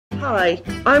Hi,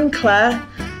 I'm Claire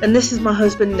and this is my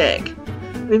husband Nick.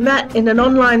 We met in an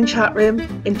online chat room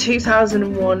in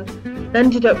 2001 and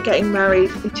ended up getting married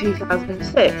in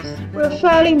 2006. We're a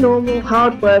fairly normal,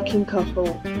 hard-working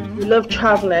couple. We love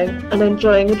travelling and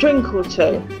enjoying a drink or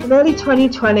two. In early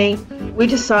 2020, we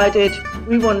decided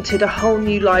we wanted a whole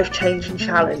new life-changing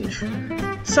challenge.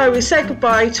 So we said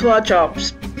goodbye to our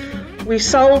jobs. We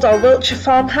sold our Wiltshire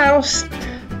farmhouse.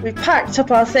 We packed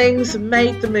up our things and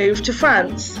made the move to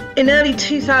France. In early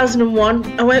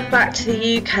 2001, I went back to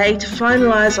the UK to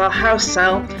finalise our house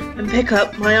sale and pick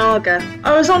up my Aga.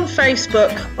 I was on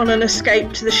Facebook on an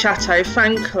Escape to the Chateau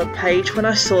fan club page when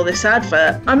I saw this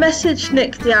advert. I messaged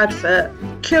Nick the advert,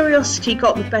 curiosity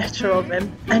got the better of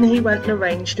him, and he went and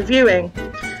arranged a viewing.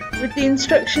 With the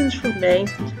instructions from me,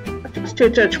 I trust your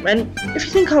judgment. If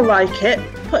you think I'll like it,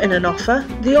 put in an offer.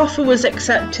 The offer was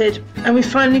accepted and we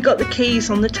finally got the keys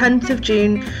on the 10th of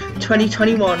June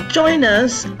 2021. Join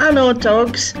us and our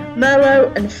dogs,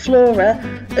 Merlo and Flora,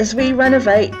 as we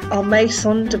renovate our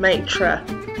Maison de Maitre.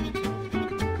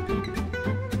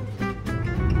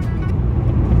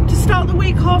 To start the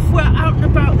week off, we're out and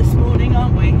about this morning,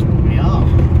 aren't we? We are.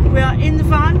 We are in the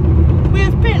van. We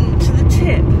have been to the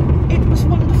Tip. It was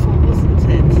wonderful, wasn't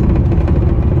it?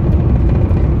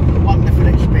 A wonderful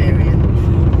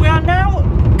experience. We are now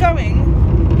going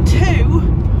to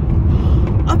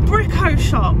a Brico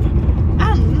shop,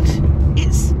 and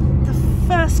it's the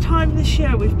first time this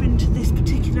year we've been to this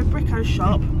particular Brico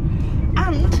shop,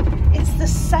 and it's the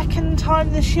second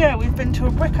time this year we've been to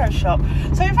a Brico shop,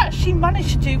 so we've actually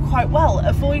managed to do quite well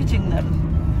avoiding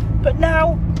them. But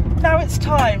now it's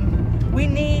time. We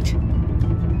need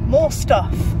more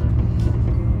stuff.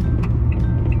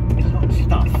 It's not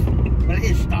stuff. Well, it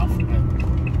is stuff.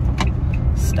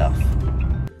 Stuff.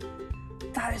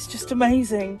 That is just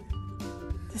amazing.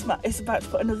 This mat is about to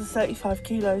put another 35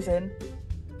 kilos in.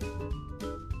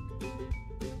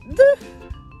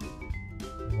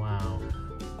 Wow.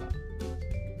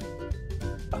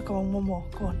 Oh, go on, one more.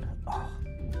 Go on. Oh.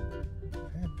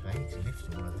 Fair play to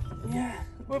lift all of that. Yeah.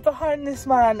 We're behind this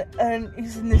man and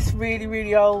he's in this really,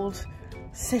 really old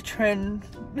Citroen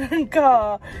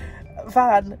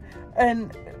van,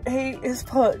 and he has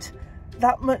put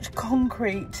that much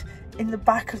concrete in the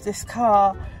back of this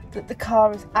car that the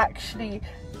car is actually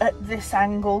at this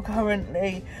angle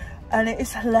currently, and it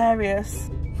is hilarious.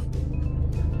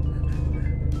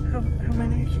 How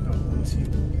many have you got?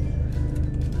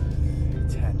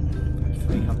 10,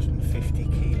 350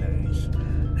 kilos.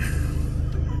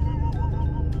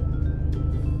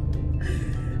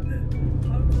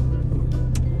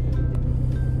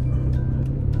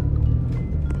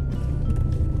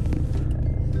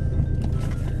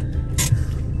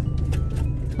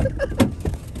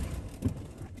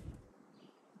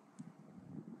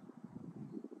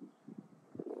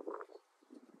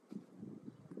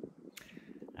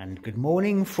 And good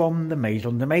morning from the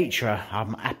Maison de Maitre.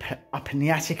 I'm up in the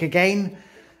attic again,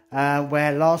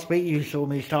 where last week you saw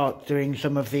me start doing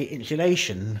some of the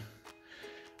insulation,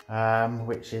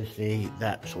 which is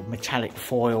that sort of metallic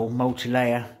foil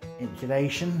multi-layer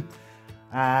insulation,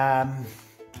 and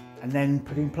then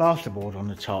putting plasterboard on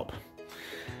the top.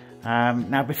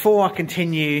 Now before I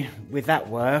continue with that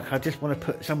work, I just want to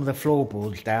put some of the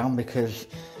floorboards down because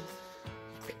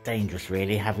dangerous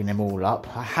really having them all up.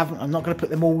 I'm not going to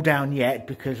put them all down yet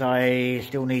because I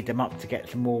still need them up to get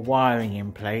some more wiring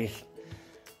in place,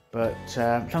 but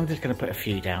so I'm just going to put a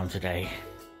few down today.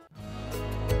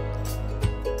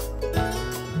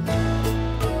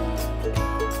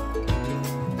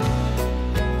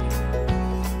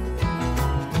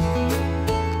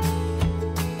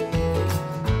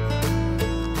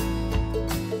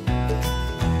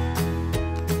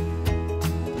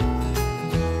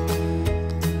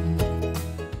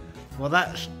 Well,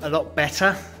 that's a lot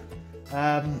better.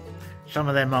 Some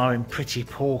of them are in pretty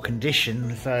poor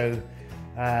condition, so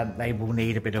they will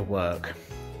need a bit of work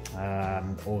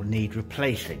or need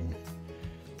replacing.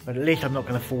 But at least I'm not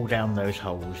going to fall down those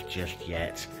holes just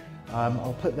yet.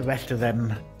 I'll put the rest of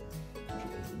them,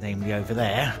 namely over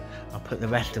there, I'll put the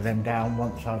rest of them down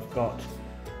once I've got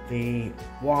the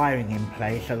wiring in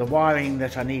place. So the wiring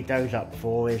that I need those up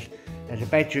for is, there's a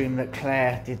bedroom that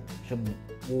Claire did some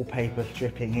wallpaper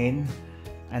stripping in,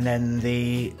 and then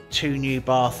the 2 new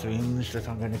bathrooms that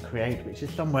I'm going to create, which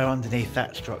is somewhere underneath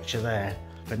that structure there.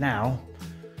 But now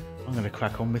I'm going to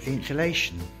crack on with the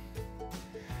insulation.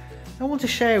 I want to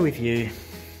share with you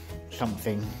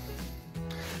something.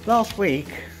 Last week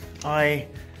I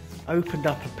opened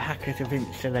up a packet of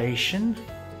insulation,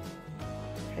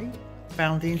 okay,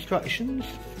 found the instructions,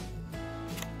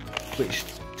 which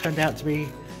turned out to be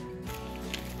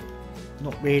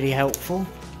not really helpful.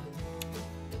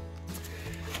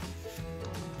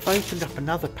 I've opened up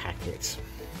another packet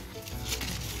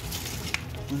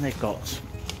and they've got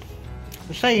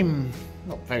the same,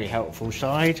 not very helpful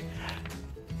side,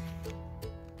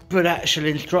 but actual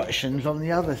instructions on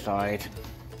the other side.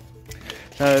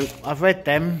 So I've read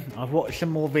them, I've watched some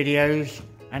more videos,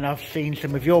 and I've seen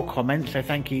some of your comments, so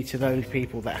thank you to those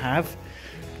people that have.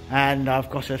 And I've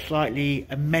got a slightly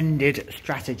amended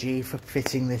strategy for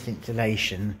fitting this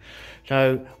insulation.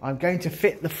 So I'm going to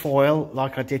fit the foil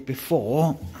like I did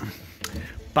before,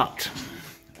 but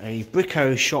a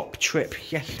Brico shop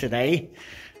trip yesterday,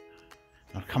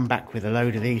 I've come back with a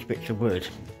load of these bits of wood,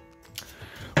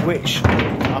 which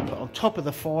I put on top of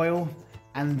the foil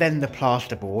and then the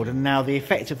plasterboard, and now the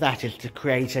effect of that is to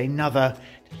create another,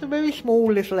 just a very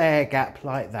small little air gap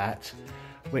like that,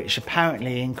 which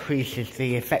apparently increases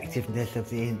the effectiveness of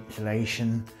the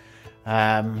insulation.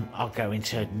 I'll go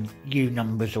into U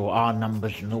numbers or R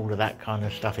numbers and all of that kind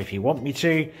of stuff if you want me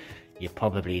to. You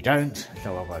probably don't,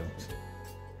 so I won't.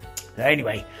 So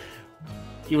anyway,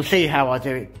 you'll see how I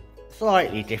do it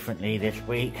slightly differently this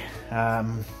week.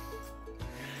 So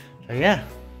yeah,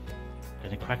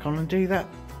 gonna crack on and do that.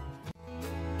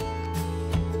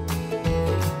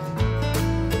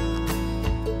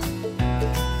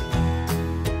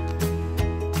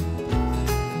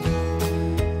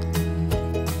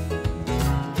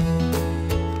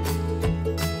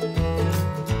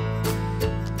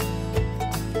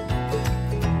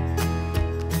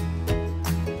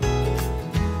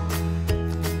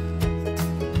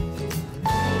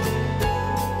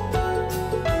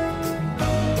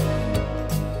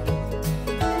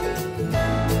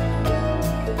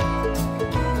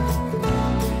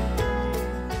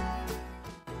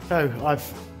 So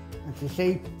I've, as you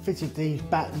see, fitted these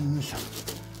battens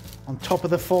on top of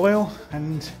the foil,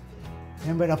 and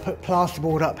then when I put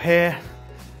plasterboard up here,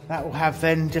 that will have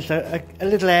then just a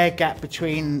little air gap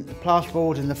between the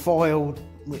plasterboard and the foil,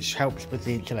 which helps with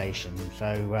the insulation.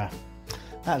 So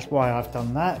that's why I've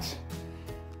done that.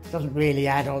 It doesn't really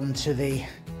add on to the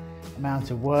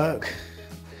amount of work.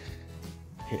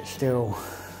 It's still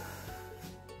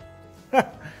a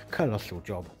colossal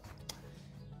job.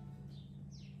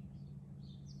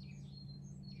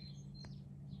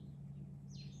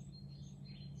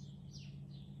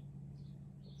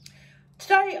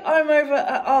 Today I'm over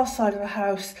at our side of the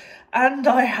house and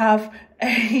I have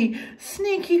a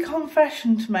sneaky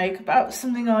confession to make about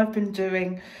something I've been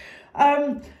doing.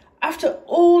 After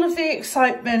all of the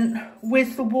excitement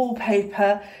with the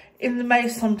wallpaper in the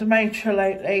Maison de Maitre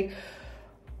lately,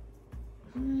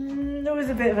 there was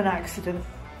a bit of an accident.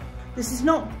 This is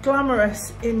not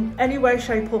glamorous in any way,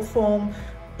 shape or form.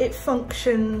 It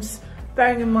functions,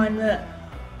 bearing in mind that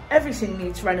everything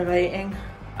needs renovating.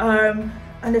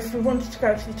 And if we wanted to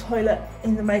go to the toilet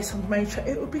in the Maison de Maitre,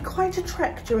 it would be quite a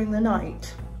trek during the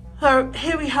night. So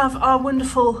here we have our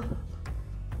wonderful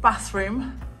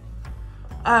bathroom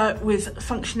with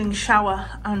functioning shower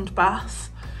and bath,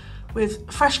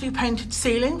 with freshly painted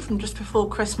ceiling from just before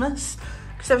Christmas,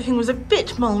 because everything was a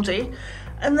bit mouldy.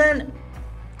 And then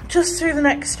just through the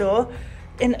next door,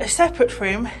 in a separate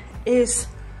room, is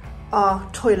our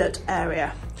toilet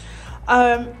area.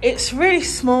 It's really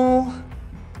small.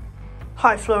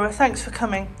 Hi Flora, thanks for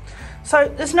coming.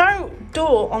 So there's no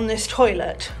door on this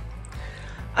toilet.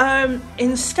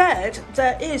 Instead,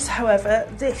 there is, however,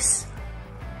 this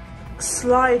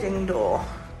sliding door,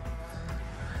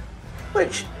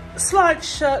 which slides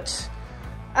shut,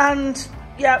 and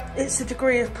yeah, it's a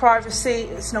degree of privacy.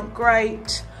 It's not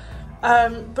great,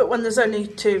 but when there's only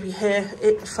two of you here,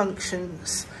 it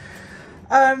functions.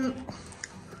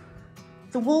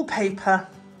 The wallpaper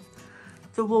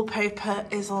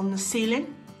is on the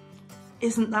ceiling.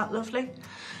 Isn't that lovely?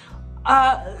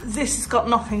 This has got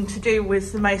nothing to do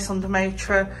with the Maison de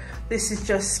Maitre. This is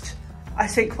just, I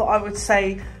think, what I would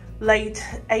say late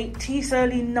 80s,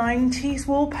 early 90s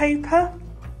wallpaper.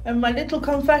 And my little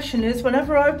confession is,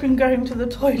 whenever I've been going to the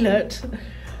toilet,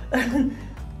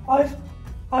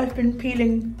 I've been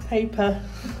peeling paper,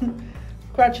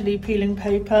 gradually peeling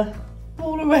paper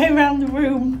all the way around the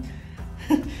room.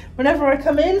 Whenever I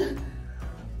come in,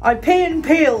 I pee and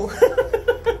peel.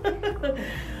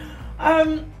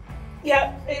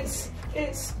 Yeah, it's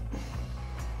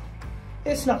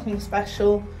nothing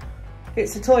special.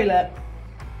 It's a toilet.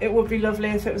 It would be lovely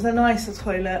if it was a nicer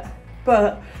toilet,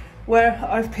 but where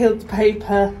I've peeled the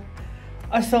paper,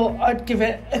 I thought I'd give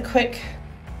it a quick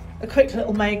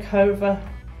little makeover.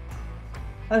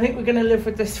 I think we're going to live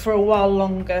with this for a while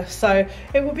longer, so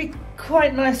it would be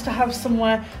quite nice to have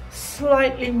somewhere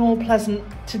slightly more pleasant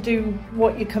to do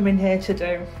what you come in here to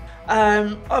do.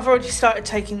 I've already started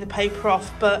taking the paper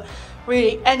off, but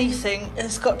really anything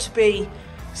has got to be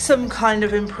some kind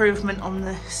of improvement on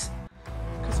this.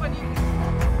 Because when you...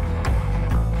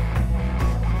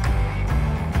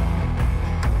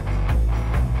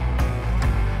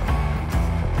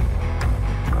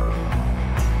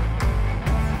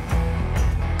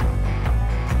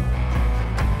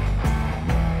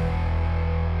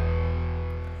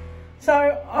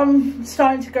 So I'm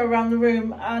starting to go around the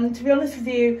room, and to be honest with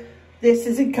you, this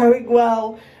isn't going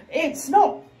well. It's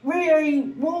not really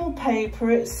wallpaper,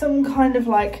 it's some kind of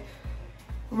like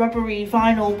rubbery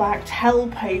vinyl backed hell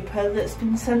paper that's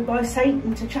been sent by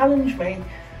Satan to challenge me.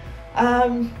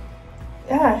 Yeah,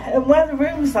 and where the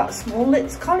room's that small,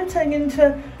 it's kind of turning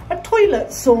into a toilet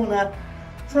sauna.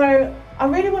 So I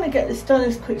really want to get this done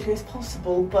as quickly as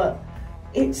possible, but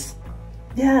it's,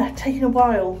 yeah, taking a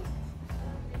while.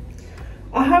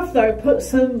 I have though put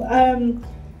some,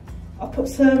 I put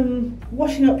some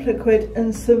washing up liquid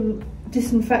and some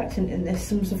disinfectant in this,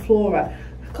 some Zaflora.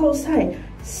 I've got to say,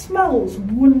 it smells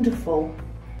wonderful.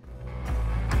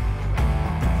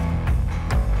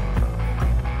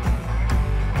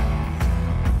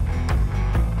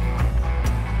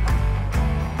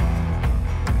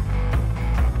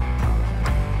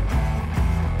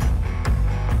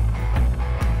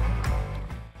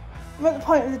 I'm at the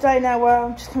point of the day now where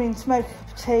I'm just coming to make a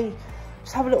cup of tea,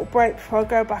 just have a little break before I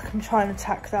go back and try and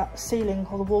attack that ceiling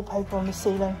or the wallpaper on the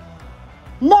ceiling.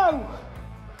 No!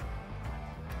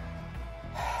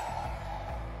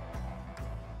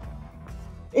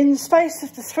 In the space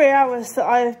of the 3 hours that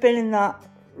I have been in that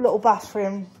little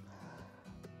bathroom,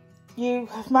 you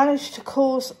have managed to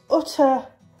cause utter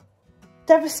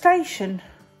devastation,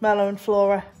 Mello and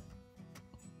Flora.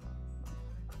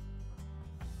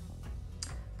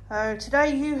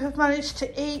 Today you have managed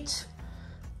to eat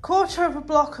a quarter of a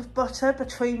block of butter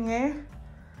between you,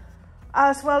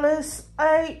 as well as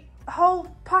a whole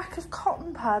pack of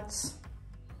cotton pads.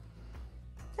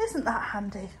 Isn't that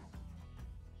handy?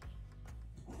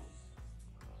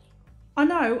 I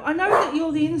know that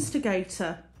you're the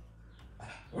instigator.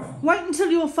 Wait until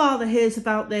your father hears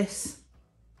about this,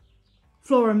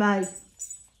 Flora May.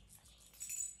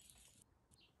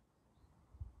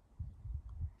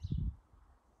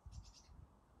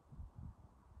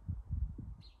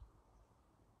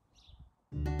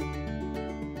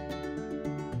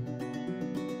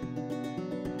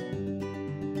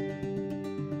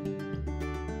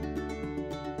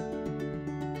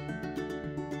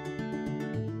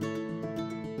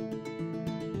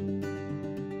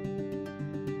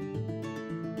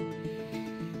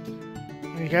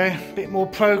 There we go, a bit more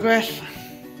progress.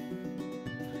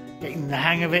 Getting the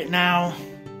hang of it now.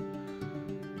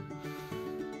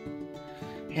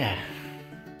 Yeah.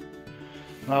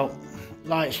 Well,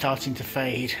 light's starting to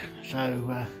fade, so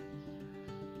I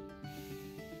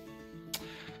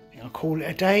think I'll call it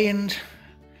a day and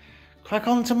crack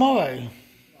on tomorrow.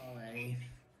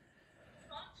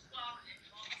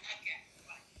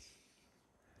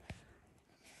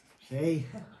 See?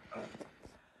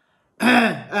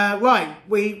 Right,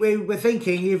 we were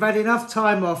thinking you've had enough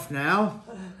time off now.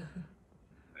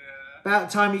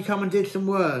 About time you come and did some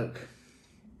work.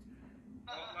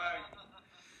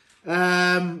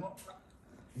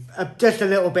 Just a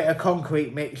little bit of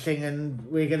concrete mixing, and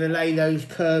we're going to lay those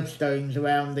curbstones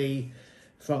around the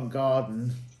front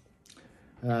garden.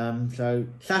 So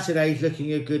Saturday's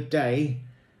looking a good day.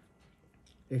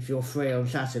 If you're free on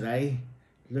Saturday,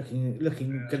 looking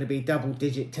going to be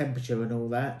double-digit temperature and all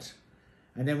that.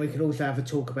 And then we can also have a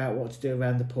talk about what to do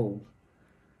around the pool.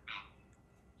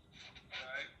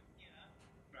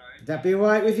 Would that be all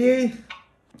right with you?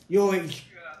 Your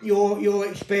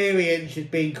experience has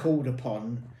been called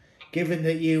upon, given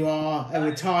that you are a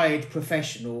retired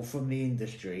professional from the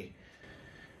industry.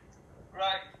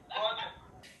 Right.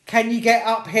 Can you get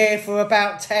up here for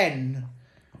about 10?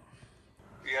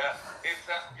 Yeah, if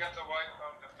that get away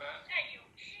from the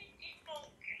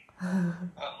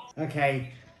bed.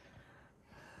 Okay.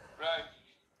 Right.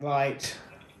 Right.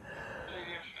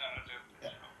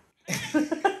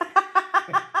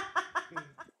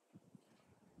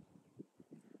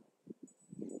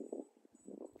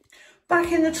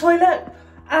 Back in the toilet,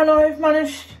 and I've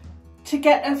managed to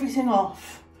get everything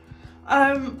off.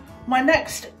 My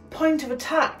next point of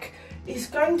attack is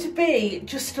going to be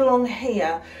just along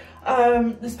here.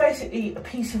 There's basically a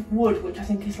piece of wood which I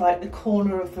think is like the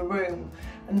corner of the room,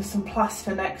 and there's some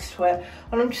plaster next to it,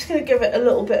 and I'm just going to give it a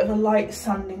little bit of a light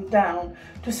sanding down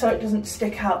just so it doesn't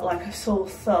stick out like a sore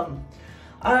thumb.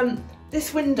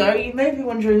 This window, you may be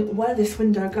wondering where this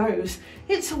window goes.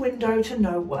 It's a window to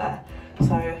nowhere,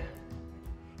 so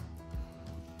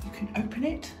you can open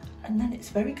it, and then it's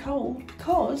very cold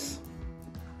because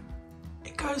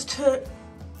it goes to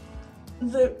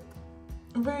the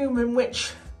room in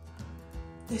which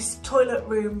this toilet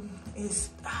room is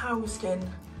housed in.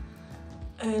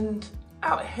 And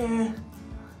out here,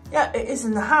 yeah, it is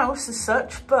in the house as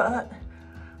such, but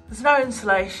there's no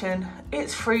insulation,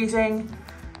 it's freezing,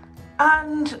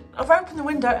 and I've opened the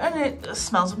window and it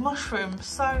smells of mushrooms,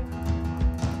 so.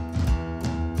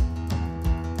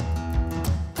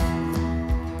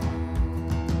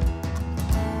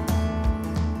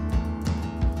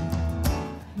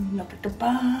 Look at the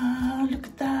bar, look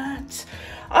at that.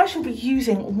 I shall be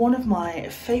using one of my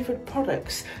favourite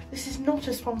products. This is not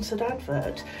a sponsored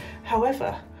advert,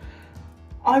 however,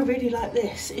 I really like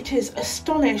this. It is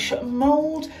Astonish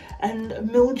Mould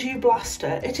and Mildew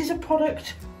Blaster. It is a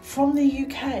product from the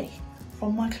UK,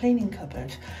 from my cleaning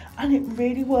cupboard, and it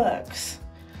really works.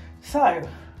 So,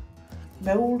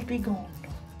 mould be gone.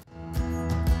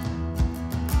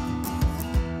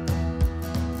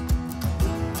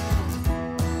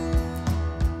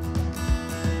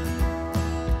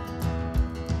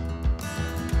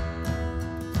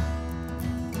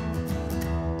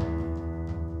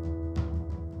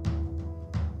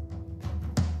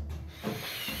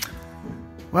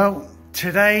 Well,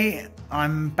 today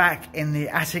I'm back in the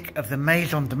attic of the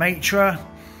Maison de Maitre,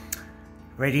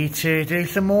 ready to do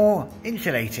some more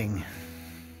insulating.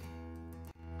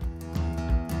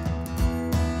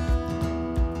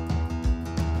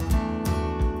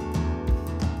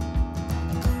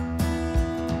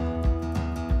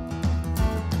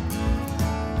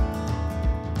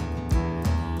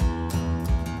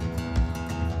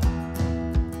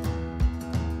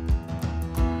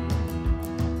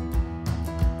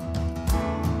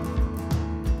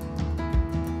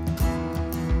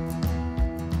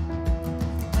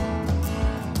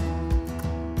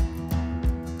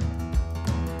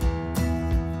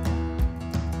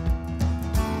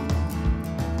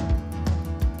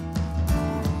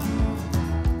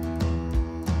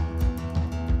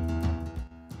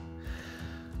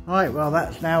 Right, well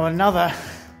that's now another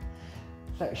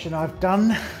section I've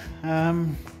done.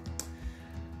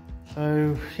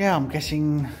 So yeah, I'm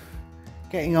getting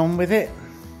on with it.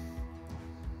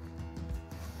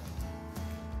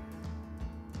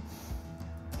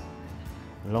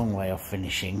 Long way off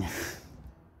finishing.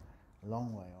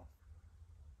 Long way off.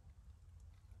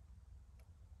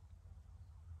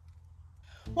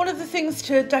 One of the things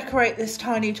to decorate this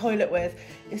tiny toilet with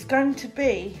is going to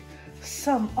be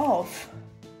some of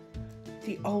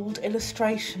the old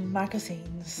illustration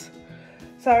magazines.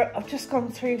 So I've just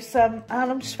gone through some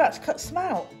and I'm just about to cut some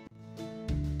out.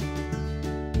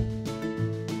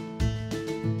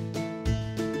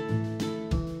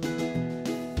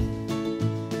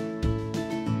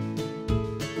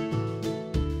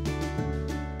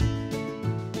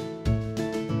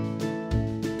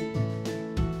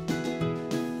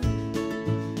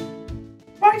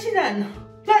 Righty then,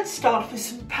 let's start with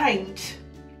some paint.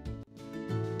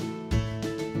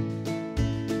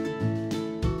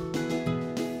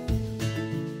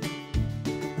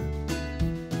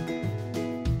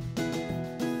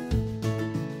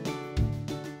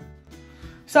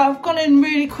 So I've gone in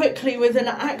really quickly with an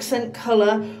accent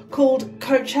colour called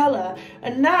Coachella,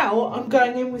 and now I'm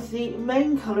going in with the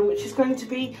main colour, which is going to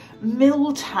be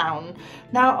Milltown.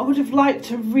 Now I would have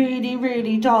liked a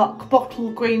really dark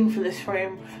bottle green for this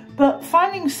room, but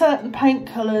finding certain paint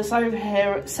colours over here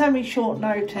at semi-short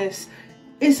notice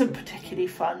isn't particularly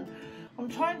fun. I'm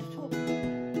trying to talk...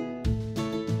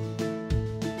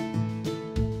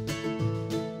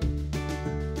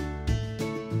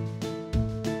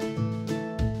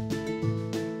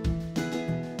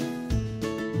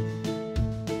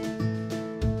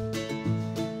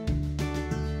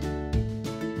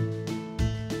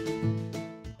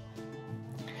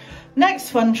 Next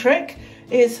fun trick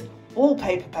is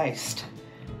wallpaper paste.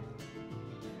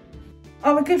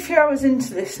 I'm a good few hours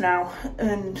into this now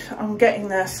and I'm getting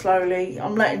there slowly.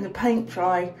 I'm letting the paint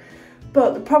dry,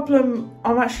 but the problem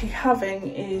I'm actually having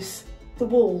is the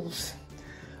walls.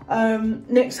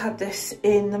 Nick's had this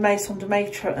in the Maison de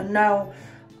Maitre and now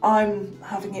I'm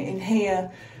having it in here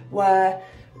where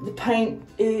the paint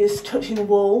is touching the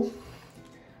wall,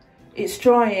 it's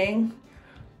drying,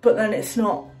 but then it's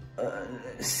not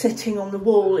sitting on the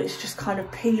wall, it's just kind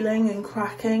of peeling and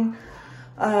cracking.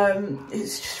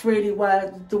 It's just really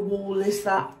where the wall is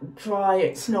that dry,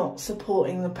 it's not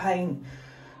supporting the paint.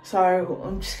 So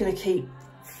I'm just going to keep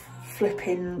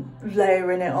flipping,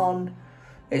 layering it on.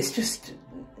 It's just,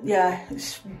 yeah,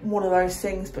 it's one of those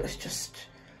things, but it's just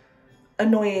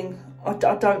annoying. I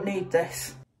don't need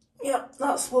this. Yep,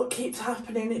 that's what keeps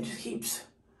happening, it just keeps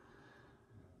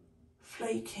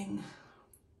flaking.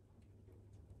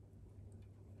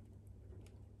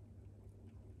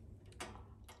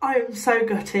 I am so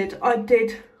gutted. I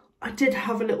did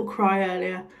have a little cry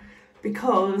earlier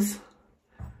because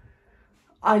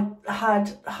I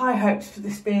had high hopes for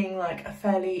this being like a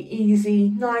fairly easy,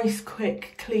 nice,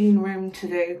 quick, clean room to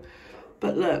do.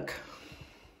 But look,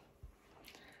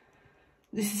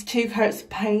 this is 2 coats of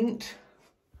paint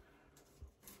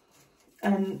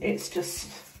and it's just...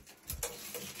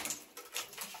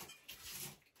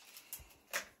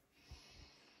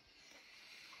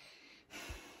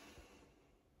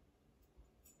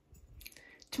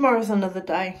 Tomorrow's another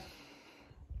day.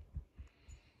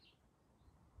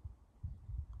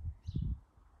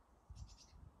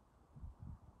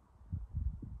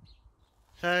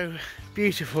 So,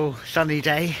 beautiful sunny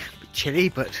day, a bit chilly,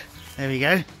 but there we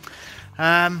go.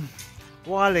 A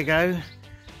while ago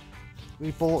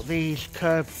we bought these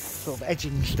curved sort of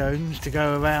edging stones to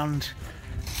go around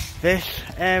this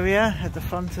area at the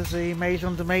front of the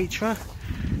Maison de Maitre,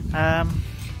 and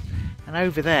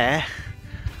over there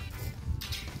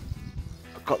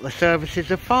I've got the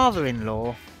services of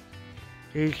father-in-law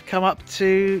who's come up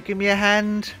to give me a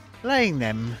hand laying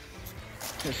them.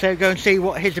 So go and see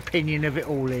what his opinion of it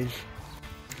all is.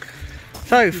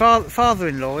 So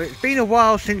father-in-law, it's been a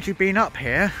while since you've been up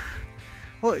here.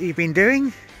 What have you been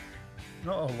doing?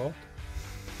 Not a lot.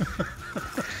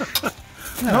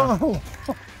 No.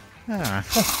 Ah.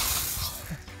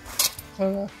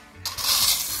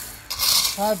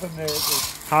 Hibernating.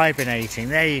 Hibernating,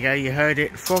 there you go, you heard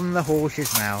it from the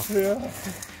horse's mouth. Yeah.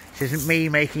 This isn't me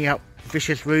making up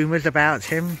vicious rumours about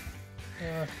him.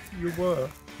 You were.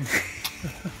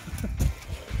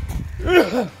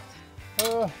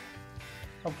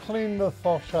 I've cleaned the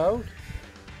foss out.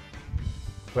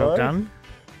 Well right. done.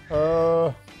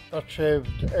 That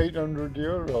saved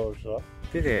 €800, that.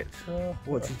 Did it? Yeah.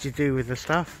 What did you do with the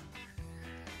stuff?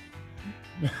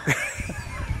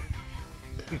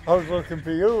 I was looking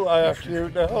for you. I asked you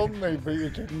to help me, but you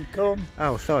didn't come.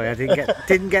 Oh, sorry, I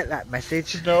didn't get that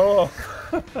message. No.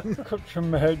 Cut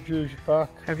some hedges back.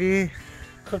 Have you?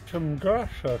 Cut some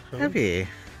grass, actually. Have you?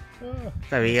 Yeah.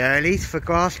 Very early for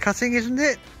grass cutting, isn't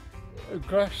it?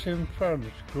 Grass in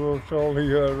France grows all the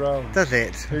year round. Does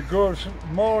it? It grows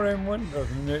more in winter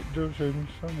than it does in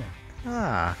summer.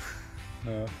 Ah.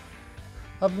 No.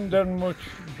 Haven't done much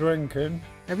drinking.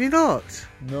 Have you not?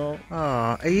 No.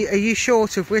 Ah. Are you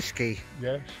short of whiskey?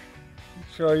 Yes.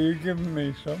 So are you giving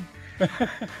me some?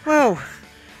 Well,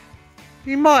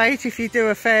 you might if you do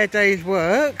a fair day's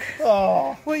work.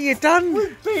 Oh. What you done?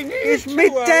 We've been here It's 2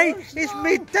 midday. hours It's now.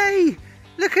 midday.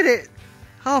 Look at it.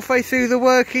 Halfway through the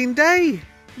working day.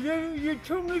 You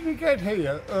told me to get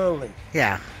here early.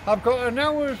 Yeah. I've got an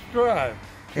hour's drive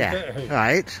to Yeah. get here.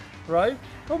 Right. Right?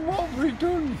 And what have we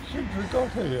done since we got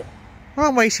here? Well,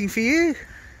 I'm waiting for you.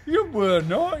 You were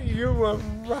not. You were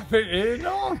rabbiting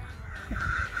on.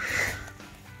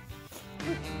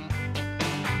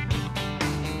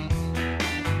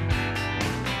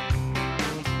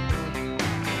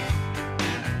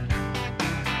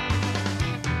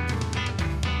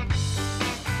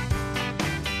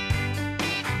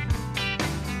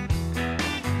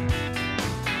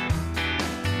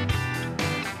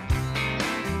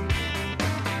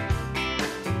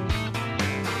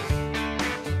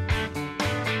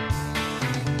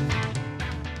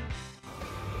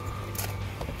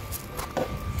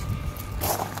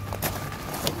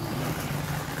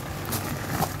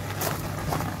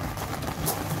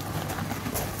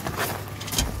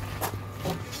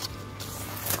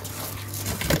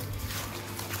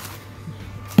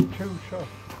 Too soft.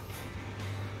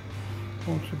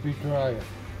 Wants to be drier.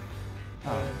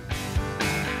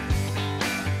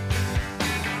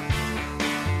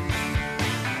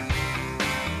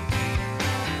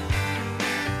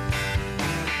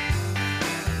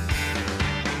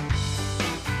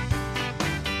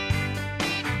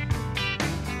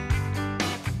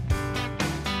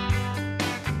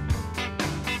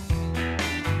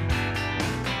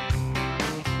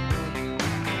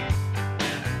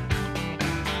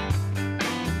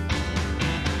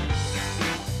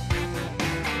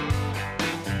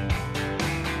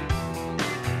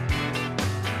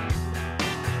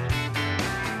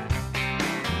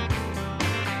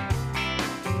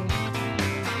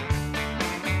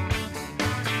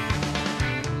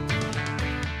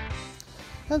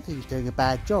 I don't think he's doing a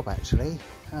bad job actually.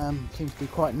 Seems to be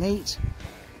quite neat.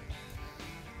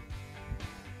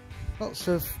 Lots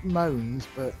of moans,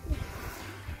 but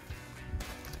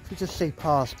if you just see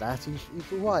past that, he's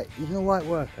alright. He's an alright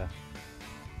worker.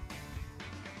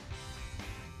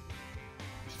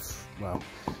 Well,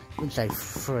 I wouldn't say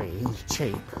free, he's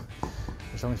cheap,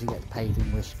 as long as he gets paid in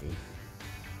whiskey.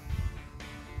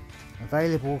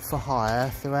 Available for hire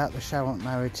throughout the Charente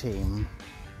Maritime.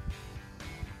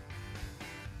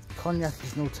 Cognac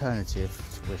is an alternative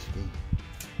to whiskey.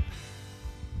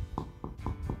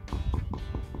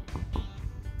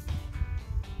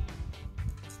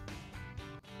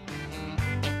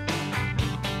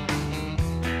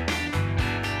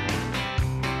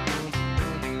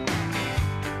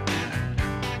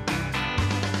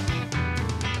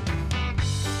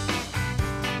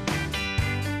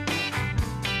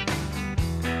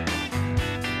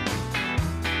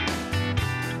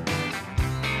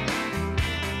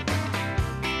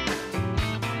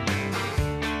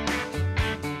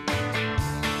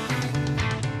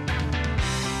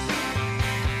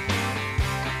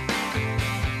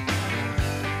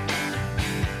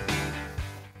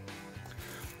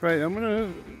 Right, I'm going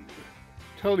to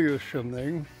tell you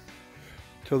something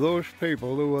to those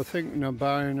people who are thinking of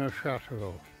buying a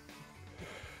chateau.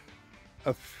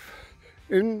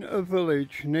 In a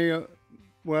village near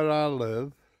where I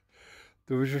live,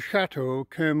 there was a chateau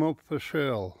came up for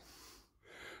sale.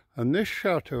 And this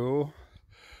chateau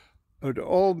had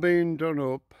all been done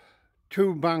up.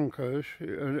 Two bankers,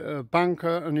 a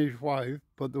banker and his wife,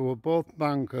 but they were both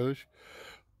bankers,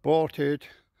 bought it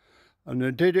and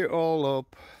they did it all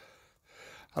up.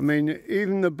 I mean,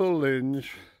 even the buildings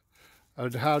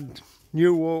had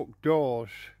new oak doors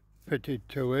fitted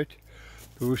to it.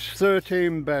 There was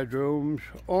 13 bedrooms,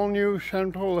 all new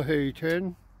central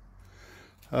heating,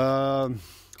 all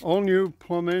new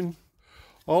plumbing,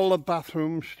 all the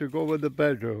bathrooms to go with the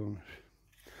bedrooms.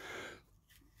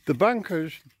 The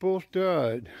bankers both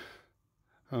died.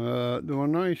 They were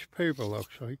nice people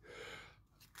actually.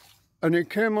 And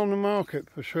it came on the market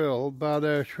for sale by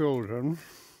their children,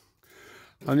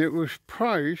 and it was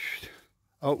priced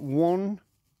at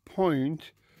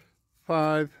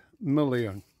 1.5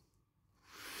 million.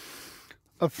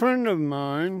 A friend of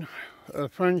mine, a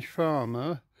French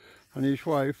farmer, and his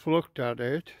wife looked at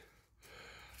it,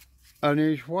 and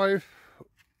his wife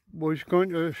was going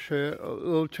to say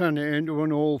they'll turn it into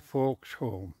an old folks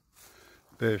home,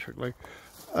 basically.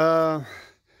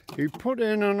 He put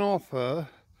in an offer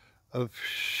of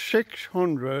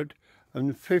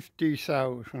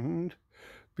 650,000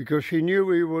 because he knew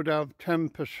he would have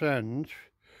 10%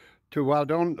 to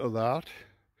add on to that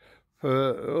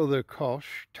for other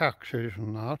costs, taxes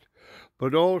and that,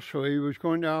 but also he was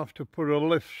going to have to put a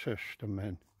lift system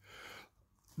in.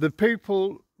 The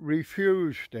people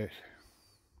refused it.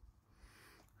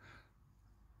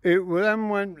 It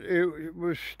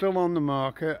was still on the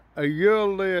market. A year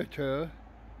later,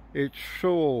 it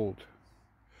sold.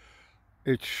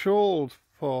 It sold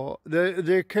for,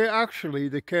 they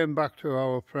came back to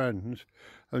our friends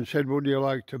and said, would you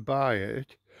like to buy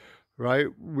it? Right,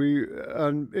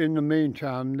 and in the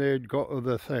meantime, they'd got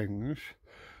other things.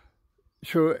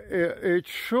 So it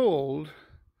sold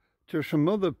to some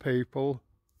other people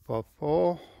for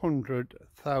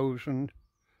 400,000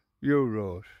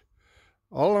 euros.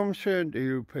 All I'm saying to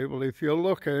you people, if you're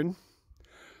looking,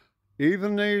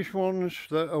 even these ones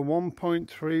that are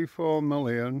 1.34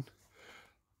 million,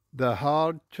 they're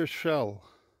hard to sell,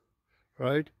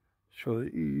 right? So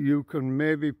you can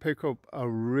maybe pick up a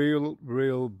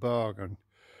real bargain.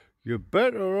 You're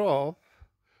better off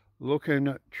looking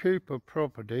at cheaper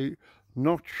property,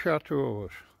 not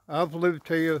chateaus. I've lived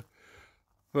here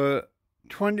for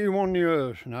 21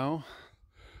 years now,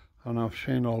 and I've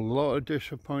seen a lot of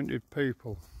disappointed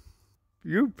people.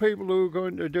 You people who are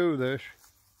going to do this,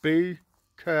 be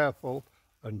careful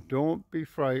and don't be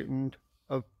frightened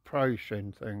of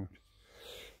pricing things.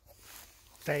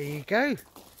 There you go.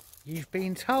 You've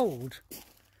been told.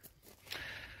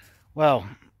 Well,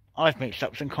 I've mixed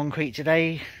up some concrete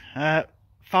today.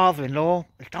 Father-in-law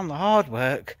has done the hard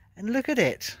work, and look at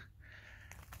it.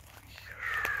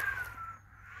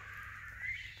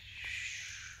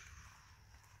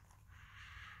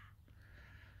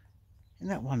 Isn't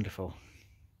that wonderful?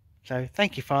 So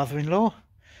thank you, father-in-law.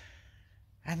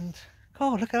 And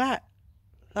God, look at that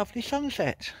lovely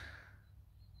sunset.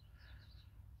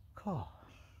 God.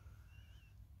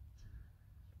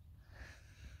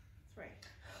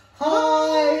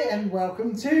 Hi and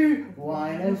welcome to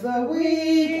Wine of the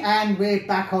Week, and we're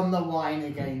back on the wine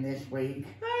again this week.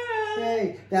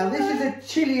 Hey. Now this is a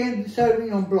Chilean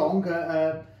Sauvignon Blanc,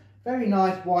 a very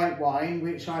nice white wine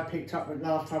which I picked up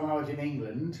last time I was in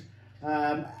England.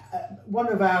 One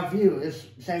of our viewers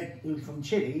said, who's from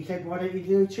Chile, said, why don't you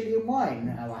do a Chilean wine?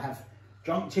 Now, I have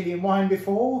drunk Chilean wine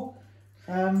before.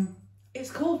 It's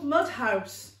called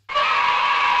Mudhouse.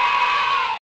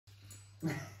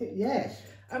 Yes.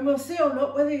 And we'll see or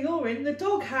not whether you're in the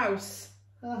doghouse.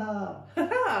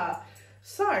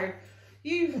 So,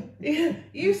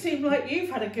 you seem like you've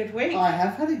had a good week. I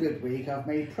have had a good week. I've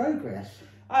made progress.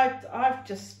 I've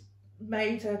just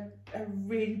made a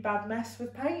really bad mess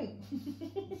with paint.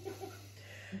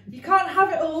 You can't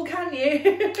have it all, can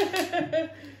you?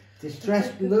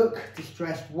 Distressed look,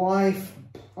 distressed wife.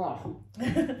 Oh,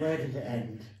 where does it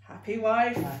end? Happy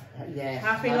wife. Yes.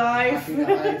 Happy life. Happy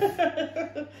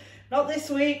life. Not this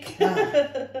week.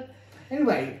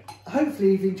 Anyway,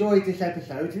 hopefully you've enjoyed this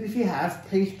episode, and if you have,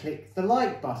 please click the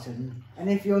like button. And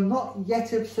if you're not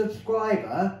yet a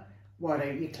subscriber, why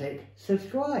don't you click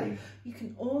subscribe? You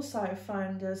can also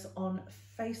find us on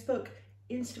Facebook,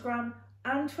 Instagram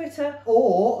and Twitter.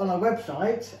 Or on our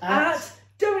website at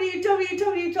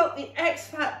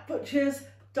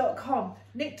www.theexpatbutchers.com.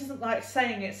 Nick doesn't like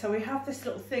saying it, so we have this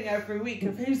little thing every week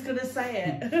of who's going to say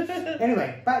it.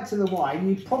 Anyway, back to the wine.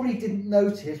 You probably didn't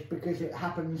notice because it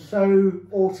happened so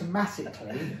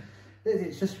automatically that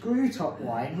it's a screw top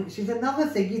wine, which is another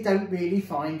thing you don't really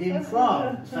find in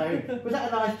France. So was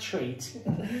that a nice treat?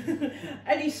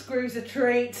 Any screw's a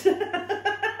treat.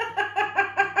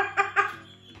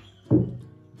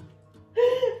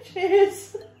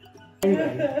 Cheers.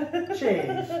 Anyway,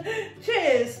 cheers.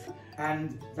 Cheers.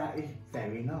 And that is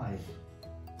very nice.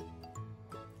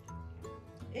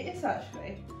 It is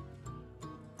actually.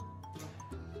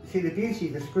 See, the beauty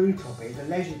of the screw top is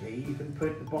allegedly you can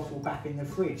put the bottle back in the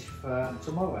fridge for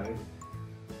tomorrow.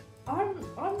 I'm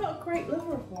not a great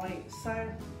lover of white, so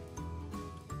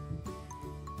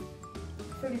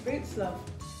pretty boots love.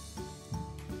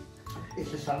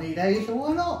 It's a sunny day, so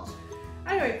why not?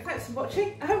 Anyway, thanks for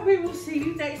watching, and we will see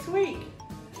you next week.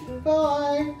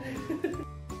 Bye.